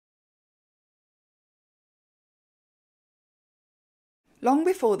Long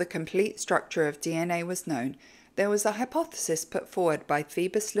before the complete structure of DNA was known, there was a hypothesis put forward by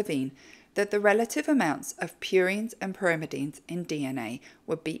Phoebus Levene that the relative amounts of purines and pyrimidines in DNA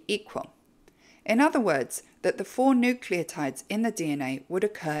would be equal. In other words, that the 4 nucleotides in the DNA would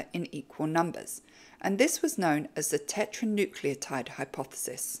occur in equal numbers, and this was known as the tetranucleotide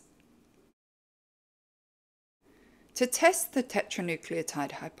hypothesis. To test the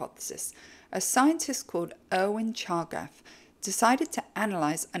tetranucleotide hypothesis, a scientist called Erwin Chargaff decided to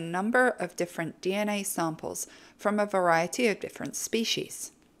analyze a number of different DNA samples from a variety of different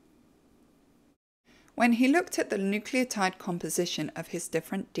species. When he looked at the nucleotide composition of his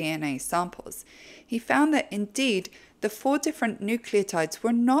different DNA samples, he found that indeed the 4 different nucleotides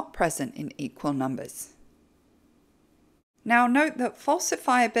were not present in equal numbers. Now note that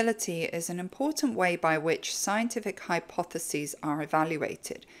falsifiability is an important way by which scientific hypotheses are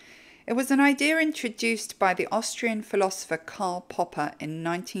evaluated. It was an idea introduced by the Austrian philosopher Karl Popper in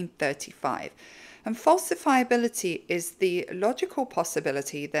 1935, and falsifiability is the logical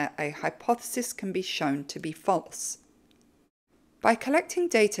possibility that a hypothesis can be shown to be false. By collecting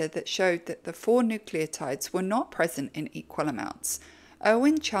data that showed that the 4 nucleotides were not present in equal amounts,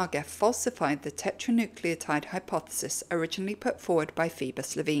 Erwin Chargaff falsified the tetranucleotide hypothesis originally put forward by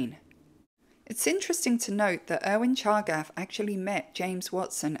Phoebus Levene. It's interesting to note that Erwin Chargaff actually met James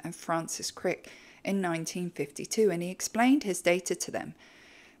Watson and Francis Crick in 1952, and he explained his data to them.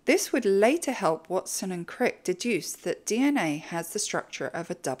 This would later help Watson and Crick deduce that DNA has the structure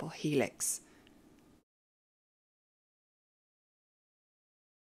of a double helix.